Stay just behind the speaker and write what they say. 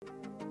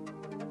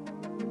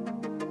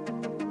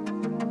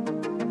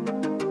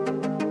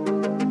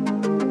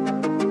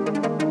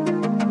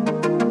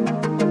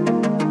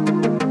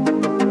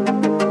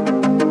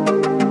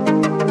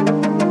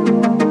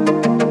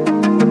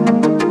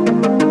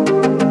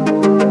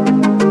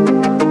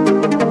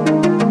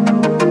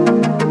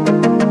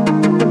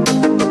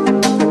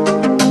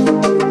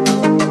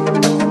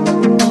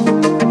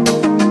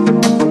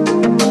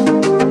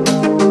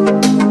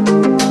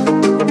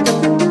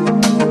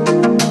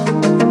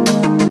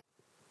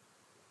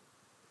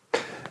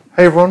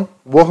Hey everyone,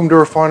 welcome to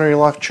Refinery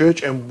Life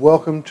Church and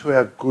welcome to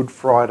our Good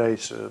Friday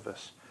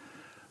service.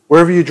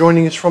 Wherever you're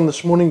joining us from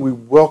this morning, we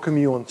welcome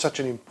you on such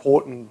an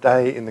important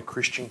day in the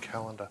Christian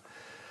calendar.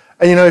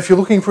 And you know, if you're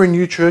looking for a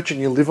new church and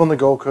you live on the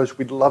Gold Coast,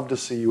 we'd love to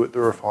see you at the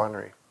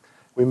Refinery.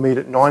 We meet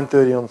at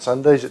 9:30 on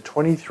Sundays at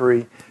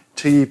 23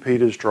 T.E.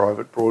 Peters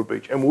Drive at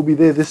Broadbeach. And we'll be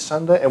there this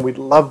Sunday and we'd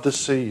love to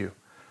see you.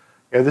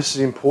 You know, this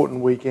is an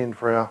important weekend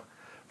for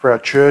our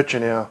church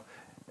and our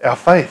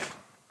faith.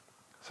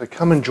 So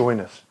come and join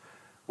us.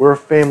 We're a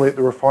family at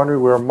the Refinery.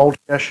 We're a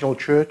multinational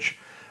church.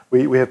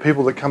 We have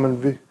people that come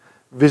and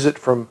visit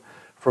from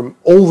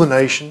all the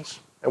nations,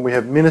 and we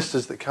have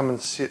ministers that come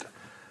and sit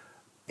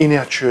in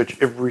our church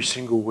every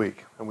single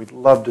week, and we'd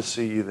love to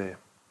see you there.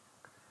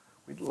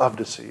 We'd love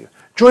to see you.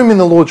 Join me in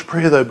the Lord's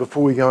Prayer, though,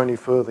 before we go any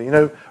further. You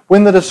know,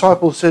 when the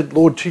disciples said,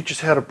 "Lord, teach us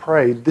how to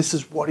pray," this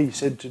is what he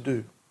said to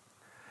do.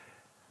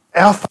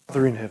 Our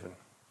Father in heaven,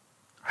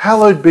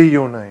 hallowed be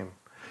your name.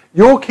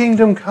 Your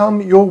kingdom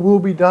come, your will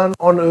be done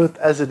on earth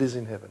as it is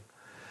in heaven.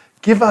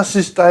 Give us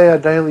this day our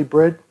daily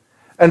bread,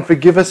 and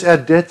forgive us our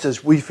debts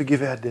as we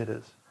forgive our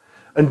debtors.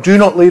 And do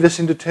not lead us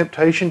into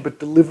temptation, but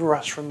deliver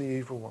us from the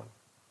evil one.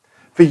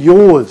 For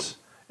yours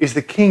is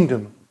the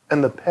kingdom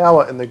and the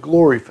power and the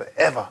glory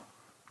forever.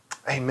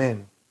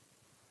 Amen.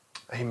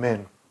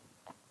 Amen.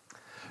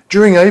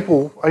 During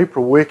April,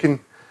 we're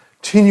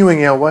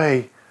continuing our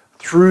way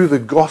through the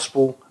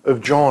Gospel of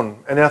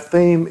John, and our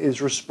theme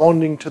is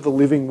responding to the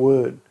living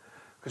word,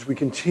 because we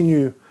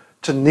continue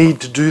to need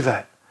to do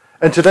that.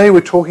 And today we're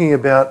talking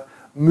about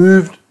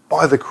moved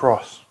by the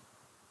cross.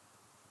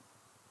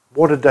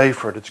 What a day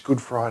for it. It's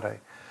Good Friday.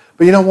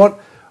 But you know what?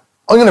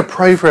 I'm going to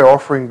pray for our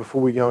offering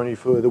before we go any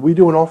further. We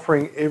do an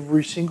offering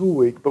every single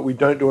week, but we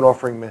don't do an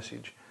offering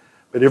message.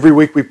 But every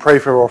week we pray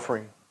for our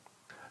offering.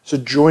 So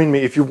join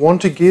me. If you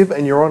want to give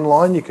and you're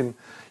online, you can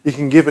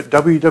give at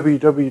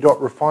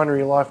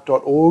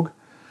www.refinerylife.org.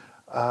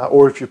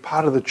 Or if you're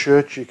part of the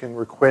church, you can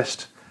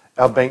request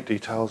our bank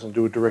details and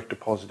do a direct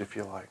deposit if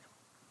you like.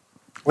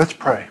 Let's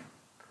pray.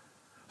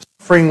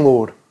 Suffering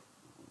Lord,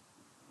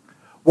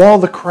 while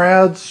the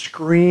crowd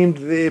screamed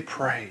their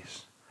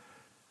praise,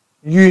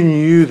 you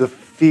knew the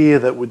fear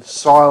that would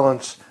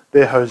silence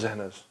their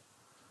hosannas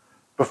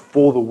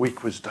before the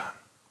week was done.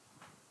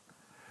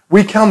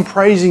 We come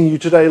praising you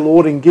today,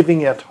 Lord, and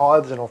giving our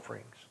tithes and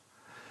offerings.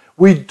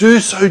 We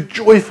do so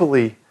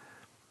joyfully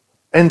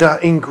and are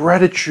in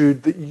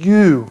gratitude that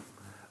you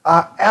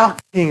are our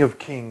King of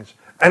Kings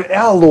and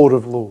our Lord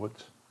of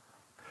Lords.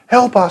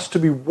 Help us to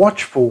be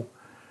watchful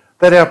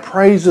that our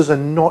praises are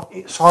not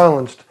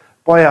silenced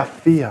by our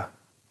fear,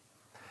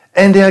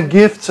 and our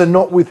gifts are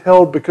not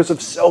withheld because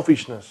of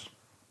selfishness.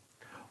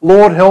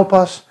 Lord, help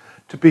us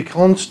to be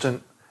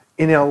constant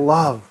in our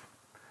love,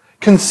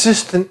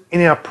 consistent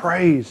in our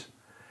praise,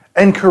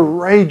 and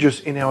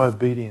courageous in our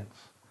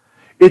obedience.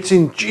 It's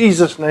in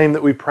Jesus' name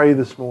that we pray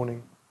this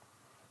morning.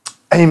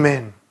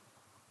 Amen.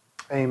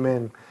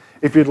 Amen.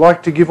 If you'd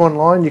like to give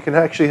online, you can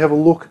actually have a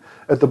look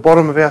at the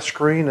bottom of our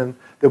screen and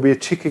there'll be a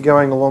ticker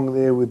going along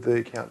there with the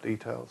account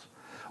details.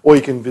 Or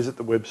you can visit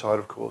the website,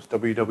 of course,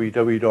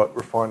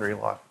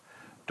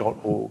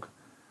 www.refinerylife.org.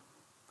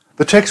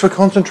 The text we're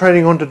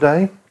concentrating on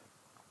today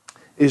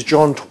is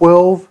John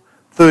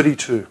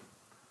 12:32.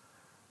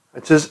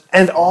 It says,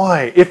 "And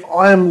I, if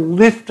I am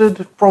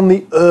lifted from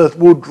the earth,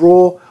 will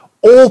draw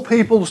all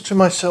peoples to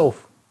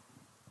myself."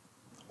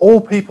 All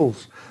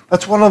peoples.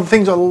 That's one of the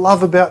things I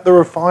love about the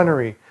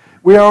Refinery.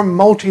 We are a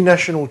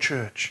multinational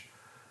church.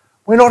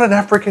 We're not an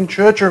African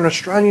church or an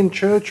Australian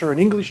church or an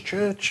English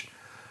church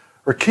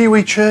or a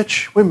Kiwi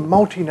church. We're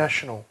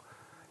multinational.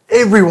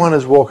 Everyone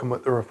is welcome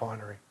at the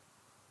Refinery.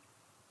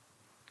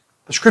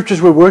 The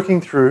scriptures we're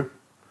working through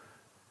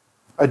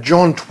are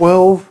John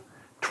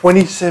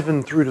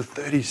 12:27 through to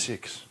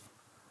 36.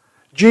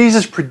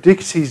 Jesus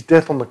predicts his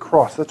death on the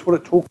cross. That's what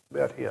it talks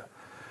about here.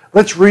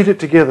 Let's read it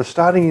together,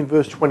 starting in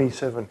verse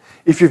 27.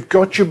 If you've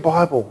got your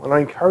Bible, and I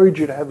encourage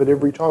you to have it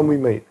every time we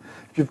meet,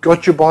 if you've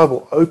got your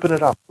Bible, open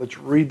it up. Let's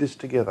read this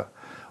together.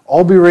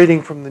 I'll be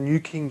reading from the New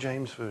King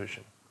James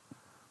Version.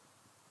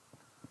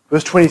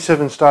 Verse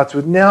 27 starts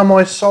with, "Now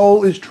my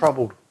soul is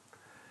troubled,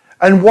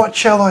 and what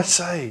shall I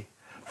say?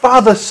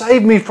 Father,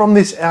 save me from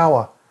this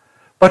hour.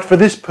 But for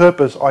this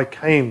purpose I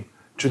came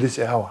to this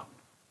hour.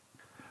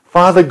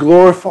 Father,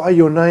 glorify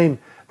your name."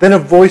 Then a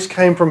voice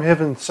came from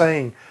heaven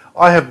saying,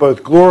 "I have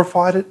both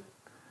glorified it,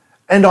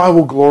 and I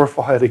will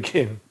glorify it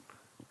again."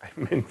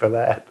 Amen for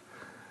that.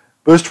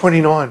 Verse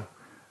 29.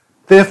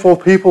 Therefore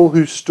people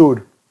who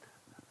stood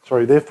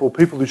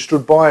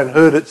by and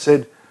heard it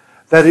said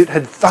that it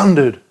had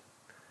thundered.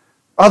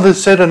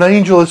 Others said, "An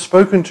angel has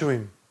spoken to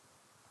him."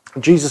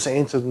 Jesus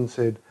answered and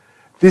said,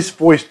 "This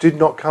voice did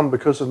not come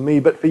because of me,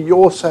 but for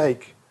your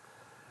sake.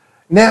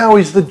 Now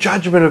is the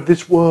judgment of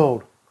this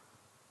world.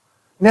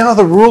 Now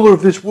the ruler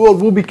of this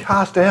world will be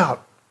cast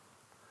out.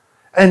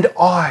 And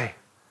I,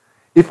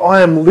 if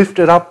I am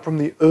lifted up from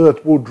the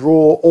earth, will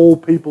draw all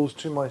peoples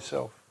to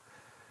myself."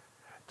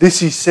 This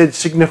he said,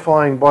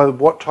 signifying by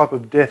what type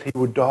of death he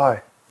would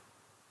die.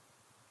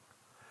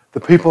 The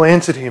people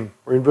answered him.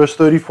 We're in verse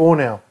 34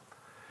 now.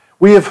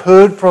 We have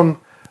heard from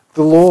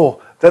the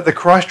law that the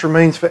Christ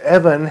remains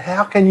forever, and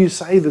how can you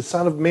say the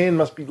Son of Man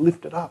must be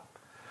lifted up?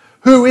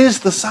 Who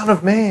is the Son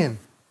of Man?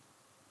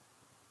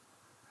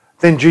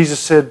 Then Jesus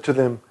said to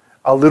them,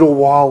 a little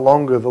while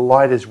longer the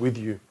light is with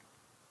you.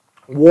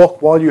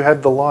 Walk while you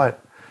have the light,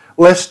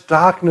 lest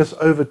darkness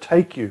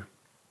overtake you.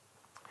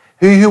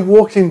 He who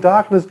walks in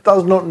darkness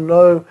does not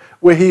know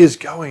where he is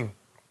going.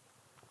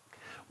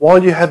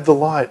 While you have the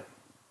light,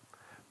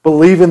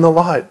 believe in the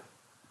light,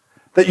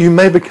 that you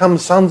may become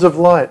sons of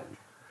light.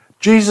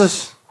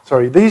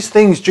 These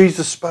things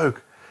Jesus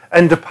spoke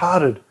and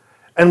departed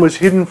and was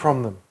hidden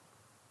from them.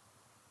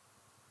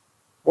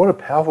 What a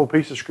powerful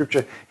piece of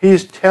scripture. He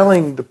is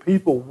telling the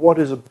people what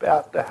is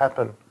about to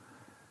happen.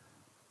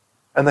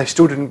 And they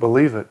still didn't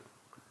believe it.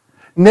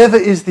 Never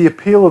is the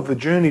appeal of the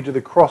journey to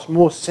the cross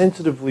more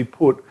sensitively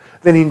put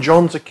than in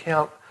John's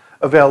account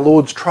of our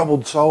Lord's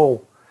troubled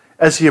soul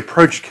as he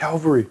approached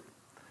Calvary.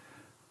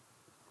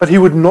 But he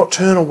would not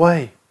turn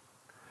away.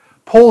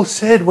 Paul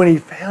said when he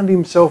found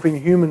himself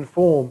in human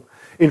form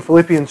in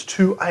Philippians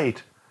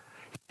 2:8,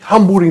 he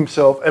humbled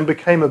himself and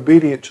became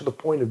obedient to the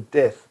point of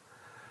death,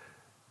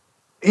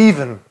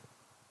 even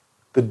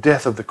the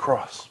death of the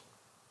cross.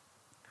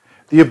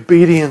 The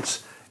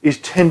obedience is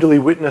tenderly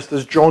witnessed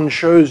as John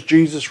shows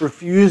Jesus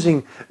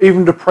refusing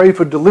even to pray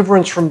for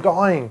deliverance from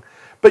dying,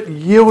 but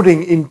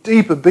yielding in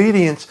deep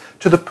obedience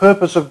to the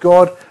purpose of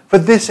God for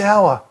this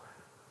hour.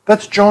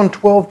 That's John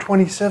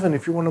 12:27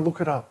 if you want to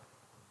look it up.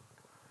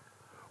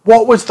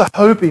 What was the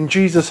hope in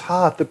Jesus'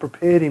 heart that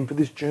prepared him for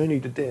this journey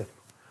to death?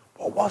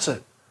 What was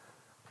it?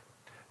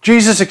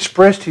 Jesus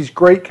expressed his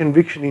great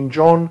conviction in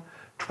John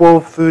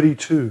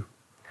 12:32.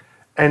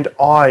 And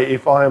I,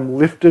 if I am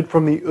lifted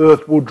from the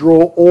earth, will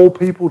draw all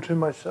people to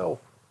myself.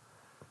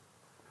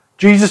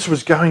 Jesus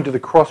was going to the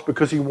cross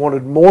because he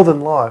wanted more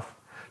than life,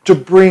 to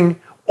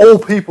bring all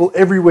people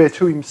everywhere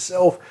to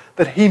himself,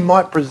 that he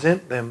might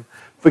present them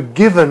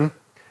forgiven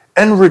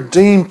and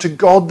redeemed to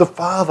God the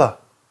Father.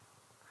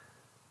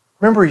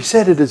 Remember, he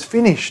said it is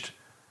finished.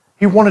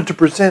 He wanted to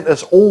present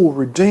us all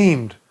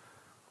redeemed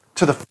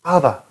to the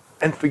Father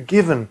and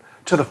forgiven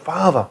to the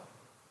Father.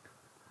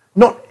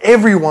 Not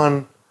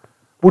everyone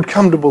would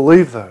come to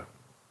believe, though,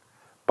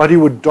 but he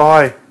would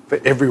die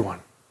for everyone.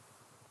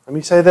 Let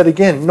me say that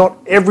again. Not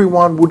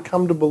everyone would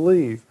come to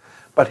believe,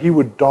 but he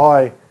would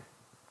die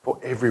for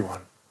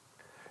everyone.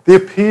 The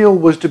appeal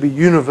was to be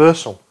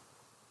universal.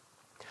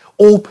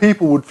 All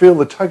people would feel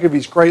the tug of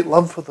his great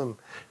love for them,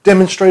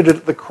 demonstrated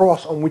at the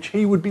cross on which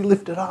he would be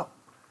lifted up.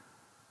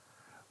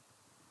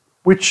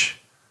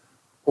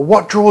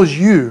 What draws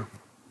you?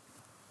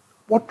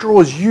 What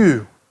draws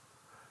you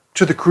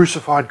to the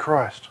crucified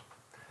Christ?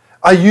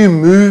 Are you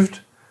moved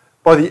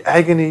by the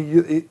agony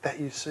that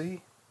you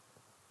see?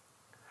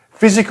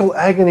 Physical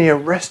agony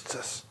arrests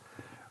us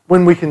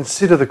when we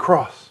consider the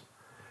cross.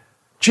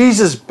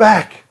 Jesus'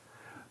 back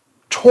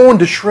torn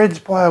to shreds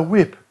by a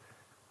whip.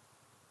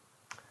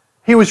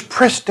 He was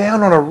pressed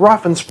down on a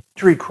rough and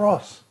splintery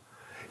cross.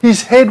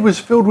 His head was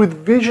filled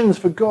with visions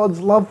for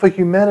God's love for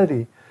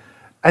humanity,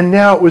 and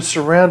now it was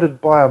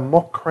surrounded by a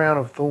mock crown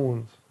of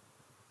thorns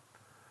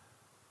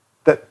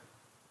that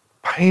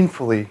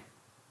painfully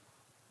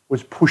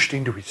was pushed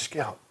into his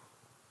scalp.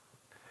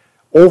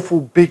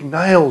 Awful big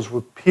nails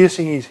were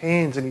piercing his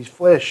hands and his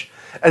flesh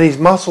and his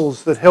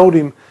muscles that held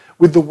him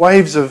with the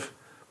waves of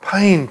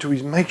pain to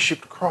his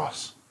makeshift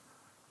cross.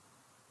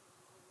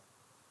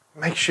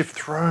 Makeshift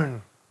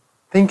throne.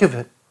 Think of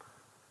it.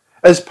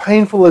 As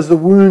painful as the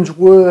wounds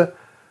were,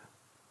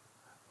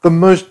 the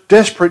most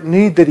desperate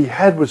need that he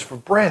had was for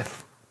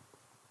breath.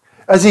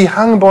 As he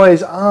hung by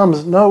his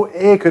arms, no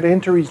air could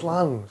enter his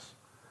lungs.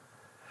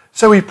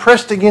 So he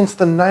pressed against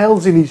the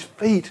nails in his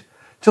feet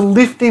to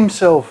lift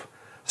himself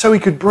so he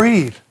could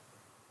breathe.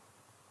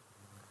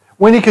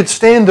 When he could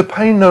stand the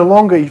pain no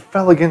longer, he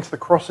fell against the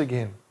cross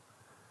again.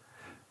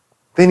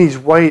 Then his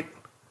weight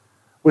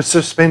was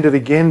suspended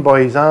again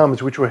by his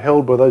arms, which were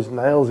held by those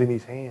nails in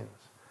his hands.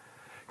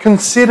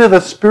 Consider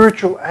the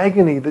spiritual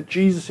agony that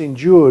Jesus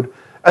endured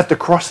at the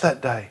cross that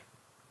day.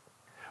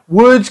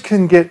 Words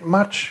can get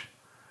much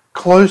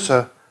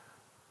closer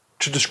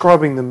to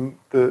describing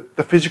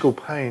the physical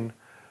pain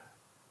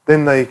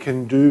than they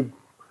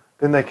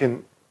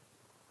can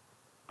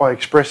by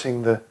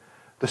expressing the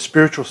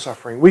spiritual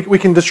suffering. We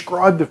can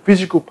describe the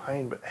physical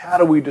pain, but how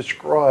do we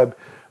describe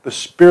the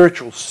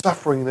spiritual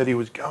suffering that he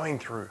was going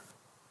through?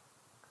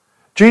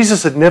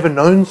 Jesus had never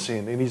known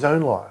sin in his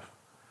own life.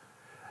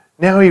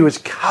 Now he was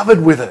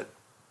covered with it.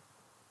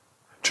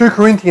 2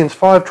 Corinthians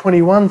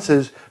 5:21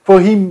 says, For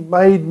he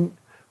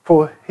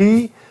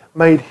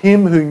made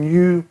him who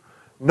knew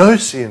no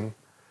sin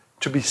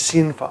to be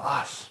sin for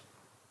us,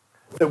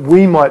 that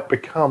we might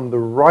become the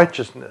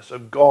righteousness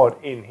of God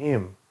in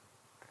him.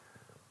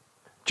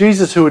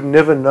 Jesus, who had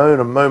never known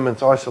a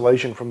moment's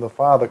isolation from the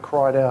Father,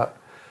 cried out.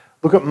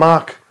 Look at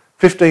Mark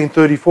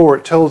 15:34.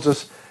 It tells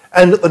us,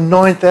 and at the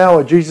 9th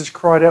hour, Jesus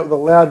cried out with a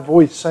loud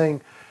voice,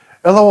 saying,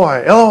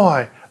 Eloi,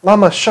 Eloi,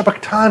 lama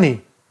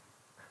sabachthani,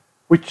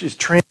 which is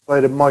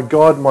translated, my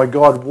God,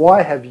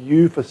 why have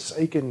you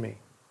forsaken me?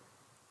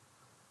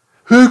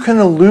 Who can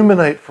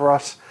illuminate for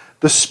us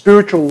the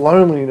spiritual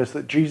loneliness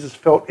that Jesus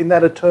felt in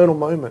that eternal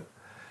moment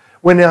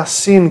when our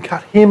sin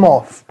cut him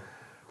off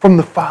from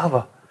the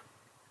Father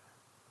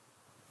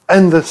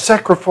and the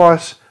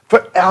sacrifice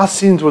for our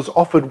sins was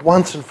offered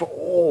once and for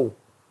all?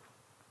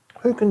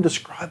 Who can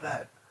describe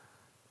that?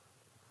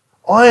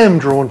 I am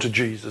drawn to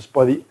Jesus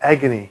by the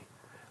agony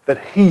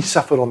that he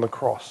suffered on the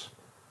cross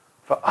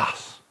for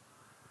us.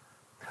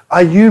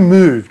 Are you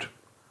moved?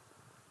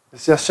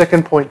 This is our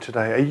second point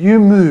today. Are you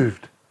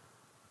moved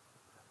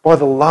by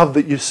the love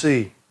that you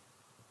see?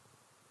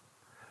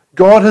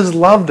 God has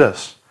loved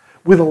us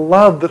with a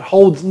love that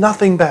holds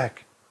nothing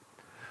back.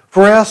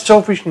 For our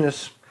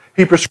selfishness,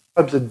 he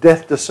prescribes a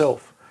death to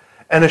self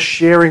and a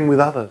sharing with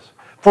others.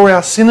 For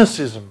our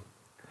cynicism,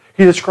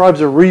 he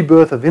describes a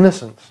rebirth of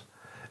innocence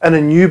and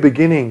a new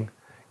beginning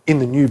in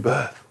the new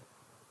birth.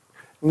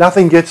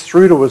 Nothing gets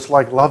through to us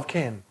like love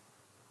can.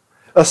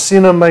 A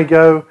sinner may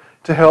go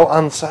to hell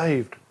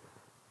unsaved,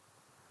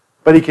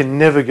 but he can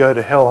never go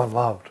to hell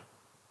unloved.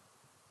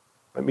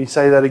 Let me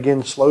say that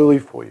again slowly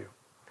for you.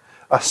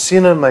 A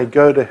sinner may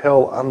go to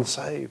hell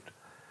unsaved,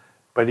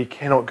 but he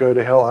cannot go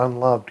to hell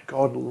unloved.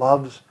 God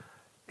loves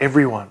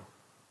everyone.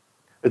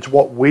 It's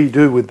what we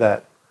do with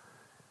that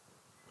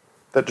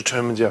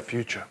determines our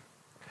future.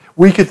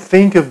 We could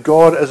think of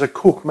God as a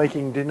cook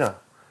making dinner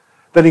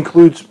that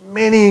includes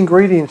many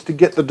ingredients to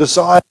get the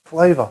desired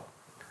flavour.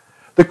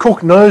 The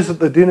cook knows that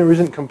the dinner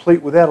isn't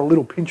complete without a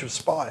little pinch of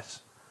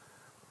spice.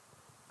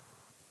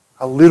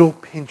 A little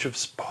pinch of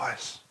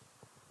spice.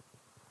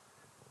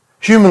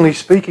 Humanly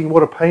speaking,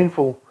 what a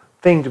painful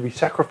thing to be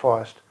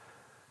sacrificed,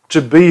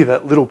 to be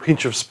that little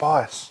pinch of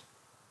spice.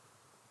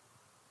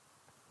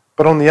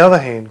 But on the other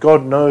hand,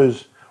 God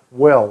knows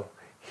well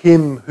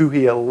him who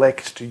he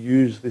elects to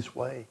use this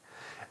way.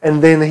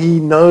 And then he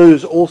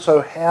knows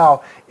also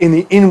how, in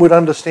the inward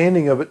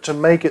understanding of it, to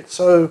make it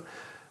so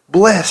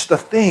blessed a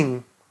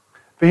thing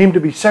for him to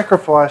be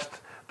sacrificed,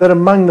 that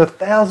among the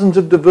thousands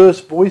of diverse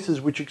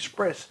voices which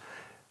express,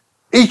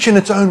 each in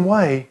its own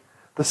way,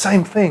 the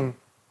same thing,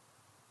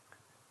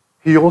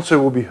 he also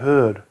will be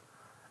heard,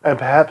 and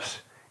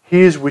perhaps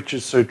his which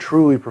is so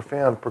truly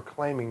profound,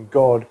 proclaiming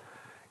God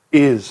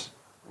is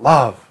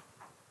love.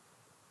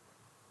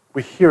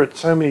 We hear it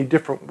so many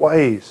different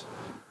ways.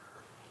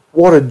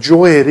 What a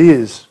joy it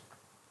is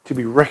to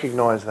be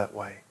recognized that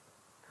way.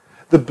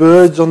 The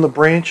birds on the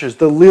branches,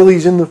 the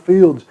lilies in the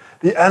fields,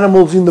 the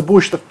animals in the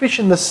bush, the fish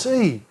in the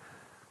sea.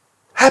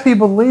 Happy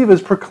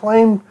believers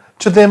proclaim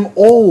to them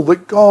all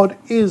that God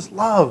is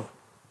love.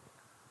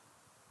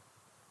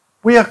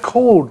 We are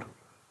called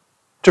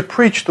to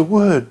preach the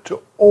word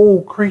to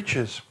all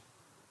creatures.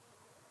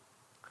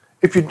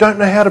 If you don't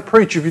know how to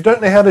preach, if you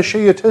don't know how to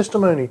share your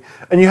testimony,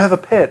 and you have a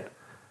pet,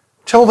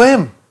 tell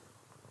them.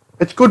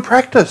 It's good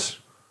practice.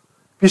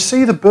 If you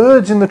see the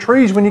birds in the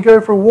trees when you go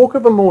for a walk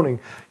of a morning,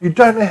 you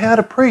don't know how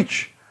to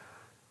preach,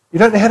 you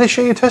don't know how to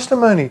share your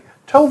testimony,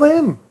 tell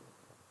them.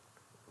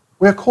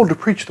 We are called to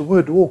preach the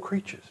word to all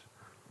creatures.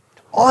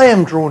 I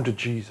am drawn to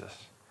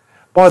Jesus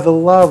by the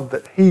love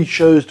that he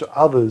shows to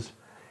others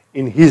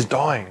in his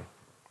dying.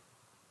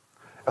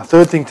 Our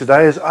third thing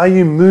today is, are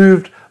you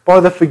moved by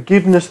the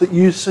forgiveness that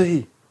you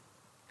see?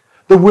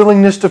 The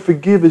willingness to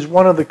forgive is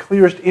one of the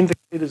clearest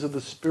indicators of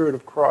the Spirit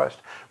of Christ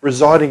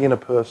residing in a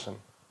person.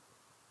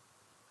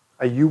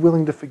 Are you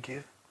willing to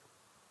forgive?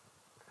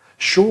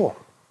 Sure,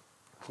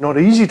 it's not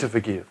easy to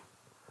forgive,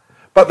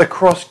 but the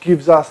cross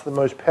gives us the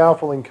most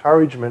powerful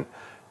encouragement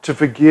to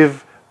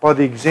forgive by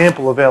the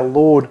example of our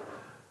Lord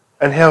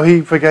and how he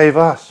forgave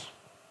us.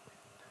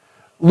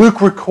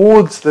 Luke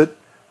records that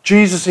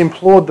Jesus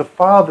implored the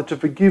Father to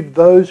forgive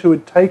those who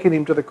had taken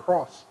him to the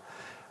cross,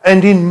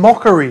 and in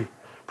mockery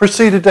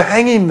proceeded to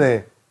hang him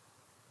there.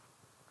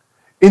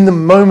 In the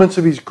moments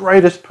of his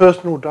greatest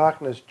personal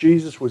darkness,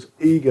 Jesus was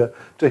eager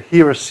to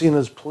hear a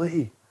sinner's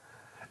plea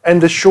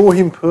and assure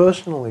him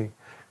personally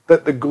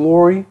that the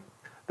glory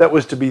that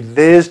was to be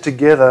theirs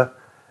together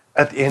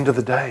at the end of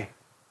the day.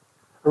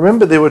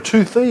 Remember, there were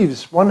two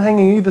thieves, one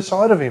hanging either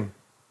side of him.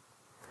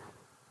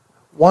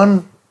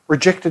 One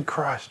rejected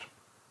Christ.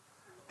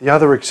 The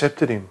other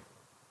accepted him.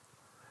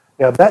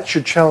 Now that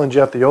should challenge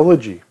our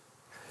theology.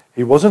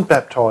 He wasn't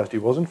baptized, he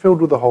wasn't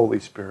filled with the Holy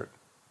Spirit,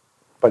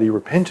 but he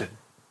repented.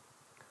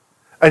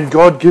 And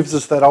God gives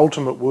us that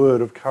ultimate word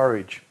of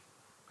courage.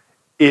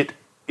 It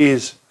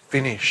is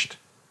finished.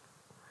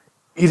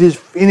 It is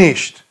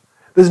finished.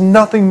 There's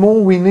nothing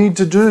more we need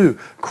to do.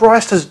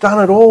 Christ has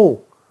done it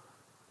all.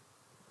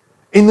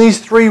 In these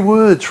three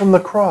words from the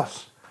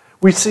cross,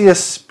 we see a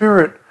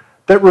spirit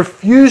that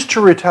refused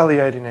to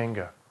retaliate in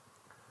anger.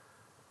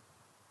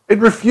 It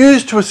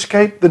refused to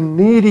escape the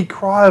needy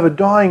cry of a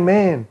dying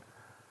man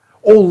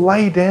or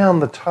lay down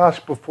the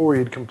task before he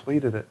had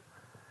completed it.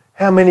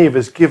 How many of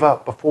us give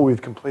up before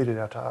we've completed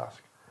our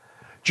task?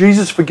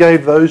 Jesus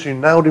forgave those who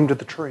nailed him to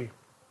the tree.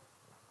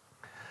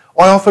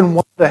 I often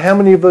wonder how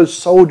many of those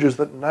soldiers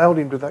that nailed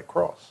him to that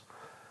cross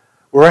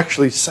were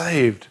actually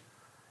saved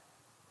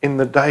in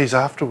the days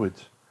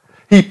afterwards.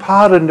 He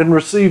pardoned and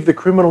received the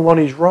criminal on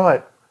his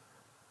right.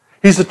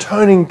 His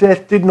atoning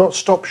death did not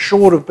stop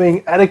short of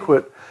being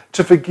adequate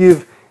to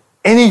forgive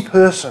any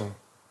person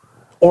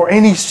or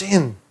any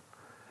sin.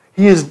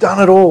 He has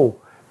done it all.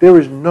 There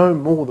is no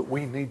more that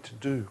we need to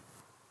do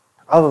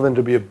other than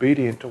to be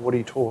obedient to what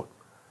he taught.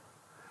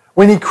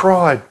 When he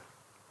cried,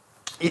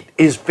 "It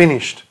is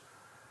finished,"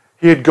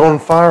 he had gone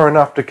far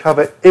enough to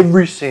cover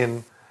every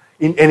sin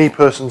in any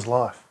person's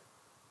life.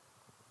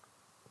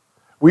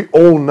 We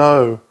all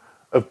know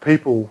of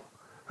people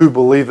who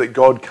believe that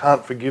God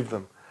can't forgive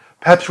them.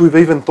 Perhaps we've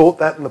even thought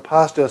that in the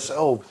past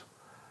ourselves.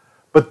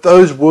 But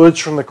those words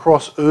from the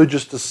cross urge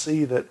us to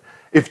see that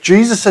if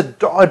Jesus had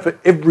died for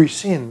every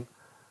sin,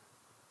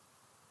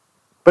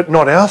 but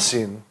not our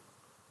sin,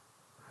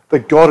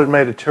 that God had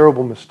made a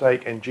terrible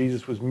mistake and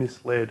Jesus was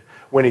misled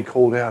when he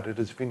called out, "It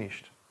is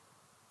finished."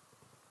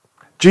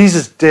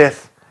 Jesus'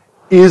 death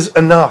is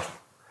enough.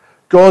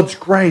 God's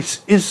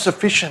grace is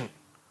sufficient.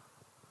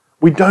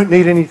 We don't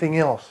need anything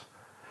else.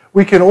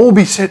 We can all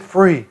be set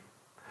free.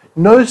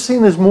 No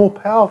sin is more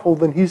powerful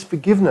than his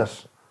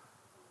forgiveness.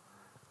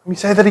 Let me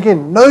say that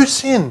again. No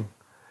sin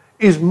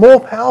is more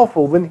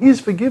powerful than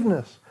his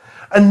forgiveness.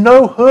 And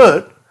no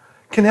hurt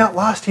can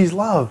outlast his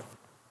love.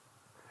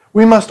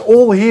 We must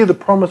all hear the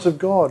promise of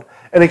God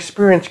and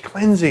experience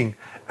cleansing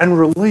and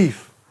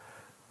relief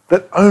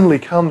that only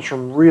comes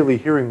from really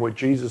hearing what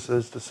Jesus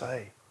has to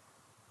say.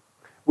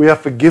 We are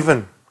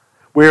forgiven.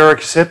 We are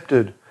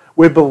accepted.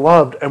 We're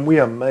beloved and we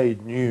are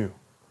made new.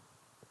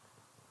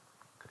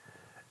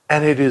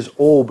 And it is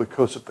all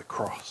because of the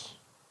cross.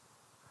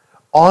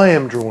 I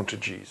am drawn to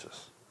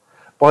Jesus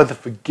by the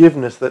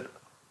forgiveness that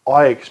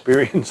I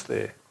experienced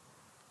there.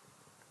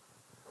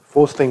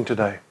 Fourth thing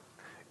today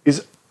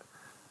is,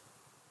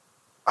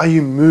 are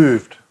you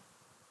moved?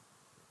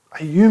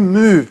 Are you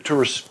moved to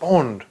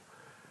respond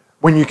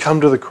when you come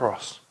to the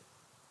cross?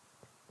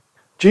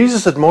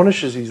 Jesus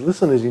admonishes his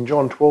listeners in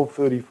John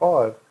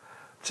 12:35.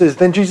 It says,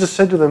 "Then Jesus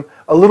said to them,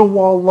 'A little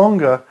while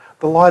longer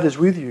the light is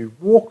with you.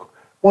 Walk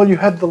while you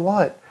have the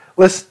light,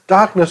 lest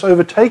darkness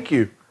overtake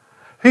you.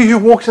 He who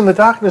walks in the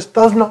darkness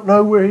does not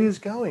know where he is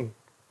going.'"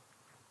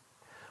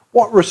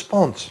 What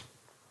response?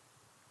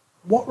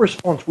 What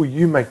response will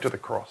you make to the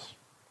cross?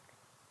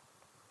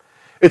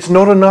 It's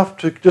not enough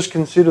to just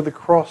consider the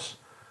cross.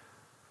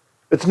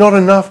 It's not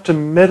enough to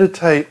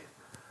meditate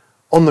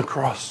on the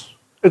cross.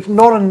 It's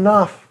not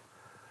enough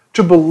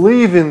to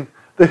believe in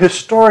the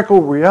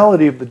historical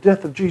reality of the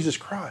death of Jesus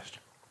Christ.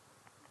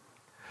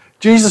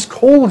 Jesus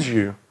calls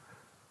you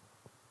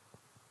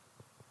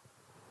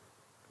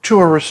to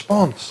a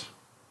response,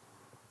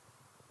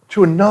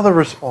 to another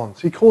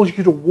response. He calls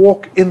you to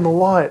walk in the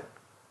light.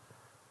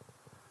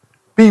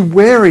 Be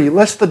wary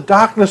lest the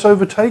darkness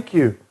overtake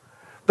you.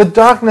 The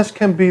darkness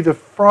can be the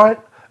fright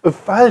of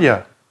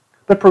failure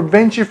that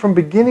prevents you from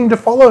beginning to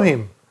follow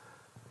him.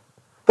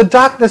 The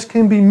darkness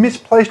can be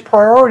misplaced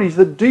priorities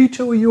that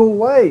detour you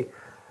away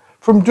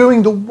from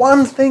doing the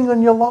one thing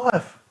in your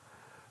life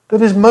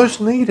that is most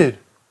needed.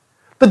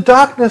 The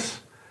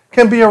darkness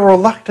can be a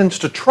reluctance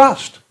to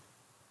trust,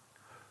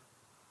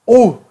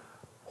 or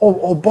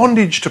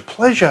bondage to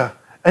pleasure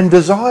and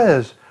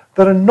desires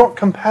that are not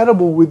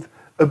compatible with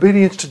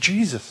obedience to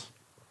Jesus.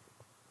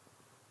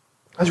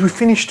 As we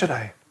finish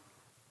today,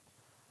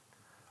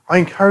 I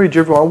encourage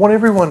everyone, I want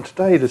everyone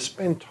today to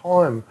spend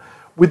time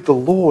with the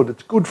Lord.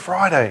 It's Good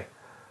Friday.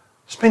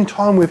 Spend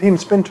time with him,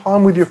 spend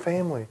time with your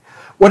family.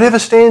 Whatever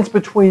stands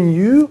between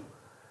you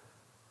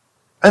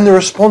and the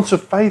response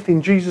of faith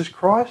in Jesus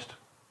Christ,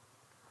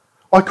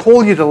 I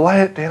call you to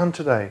lay it down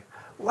today.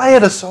 Lay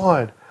it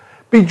aside.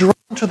 Be drawn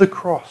to the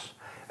cross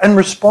and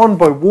respond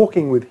by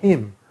walking with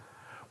him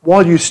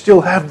while you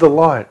still have the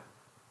light.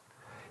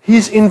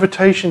 His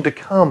invitation to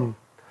come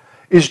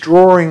is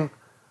drawing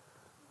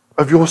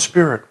of your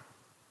spirit.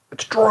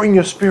 It's drawing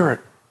your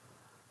spirit.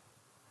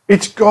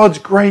 It's God's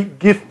great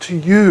gift to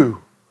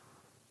you.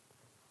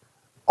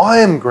 I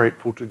am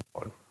grateful to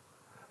God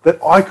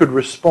that I could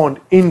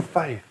respond in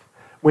faith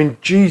when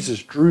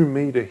Jesus drew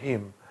me to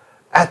him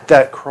at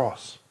that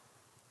cross.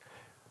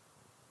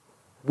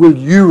 Will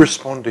you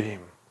respond to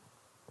him?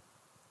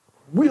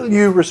 Will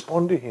you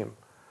respond to him?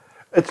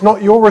 It's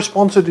not your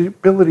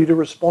responsibility to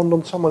respond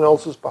on someone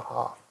else's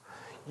behalf.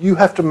 You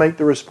have to make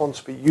the response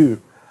for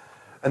you,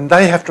 and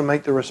they have to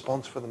make the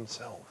response for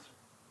themselves.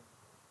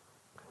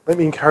 Let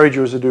me encourage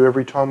you, as I do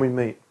every time we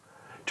meet,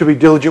 to be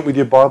diligent with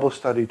your Bible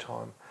study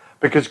time,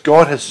 because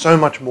God has so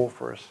much more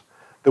for us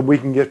than we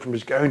can get from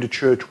just going to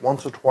church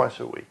once or twice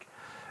a week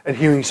and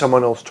hearing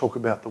someone else talk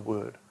about the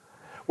Word.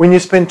 When you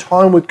spend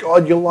time with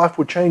God, your life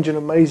will change in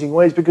amazing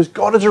ways because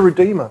God is a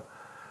Redeemer.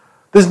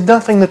 There's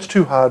nothing that's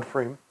too hard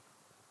for him.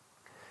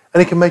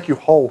 And he can make you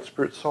whole,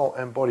 spirit, soul,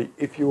 and body,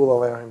 if you will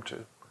allow him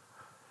to.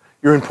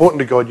 You're important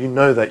to God, you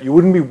know that. You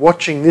wouldn't be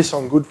watching this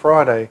on Good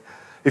Friday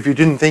if you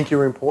didn't think you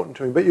were important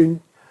to him. But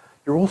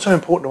you're also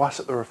important to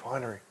us at the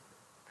Refinery.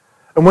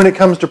 And when it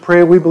comes to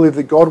prayer, we believe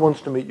that God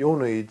wants to meet your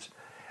needs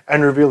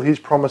and reveal his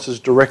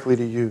promises directly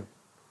to you.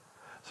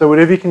 So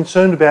whatever you're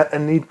concerned about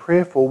and need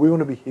prayer for, we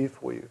want to be here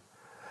for you.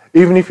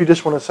 Even if you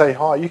just want to say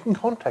hi, you can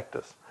contact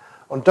us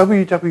on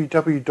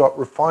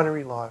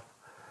www.refinerylife.com.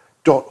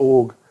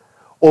 or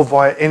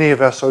via any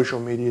of our social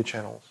media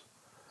channels.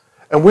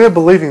 And we're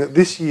believing that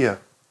this year,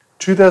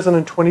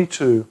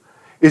 2022,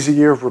 is a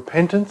year of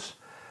repentance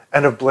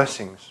and of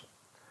blessings.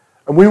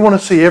 And we want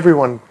to see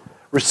everyone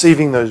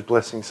receiving those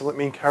blessings. So let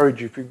me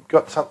encourage you, if you've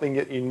got something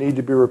that you need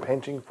to be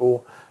repenting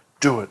for,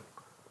 do it.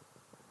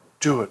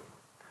 Do it.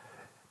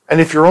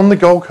 And if you're on the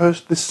Gold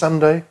Coast this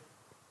Sunday,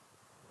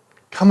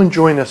 come and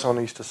join us on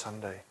Easter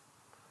Sunday.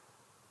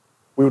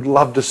 We would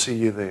love to see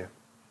you there.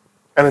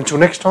 And until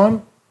next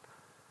time,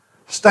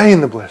 stay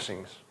in the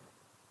blessings.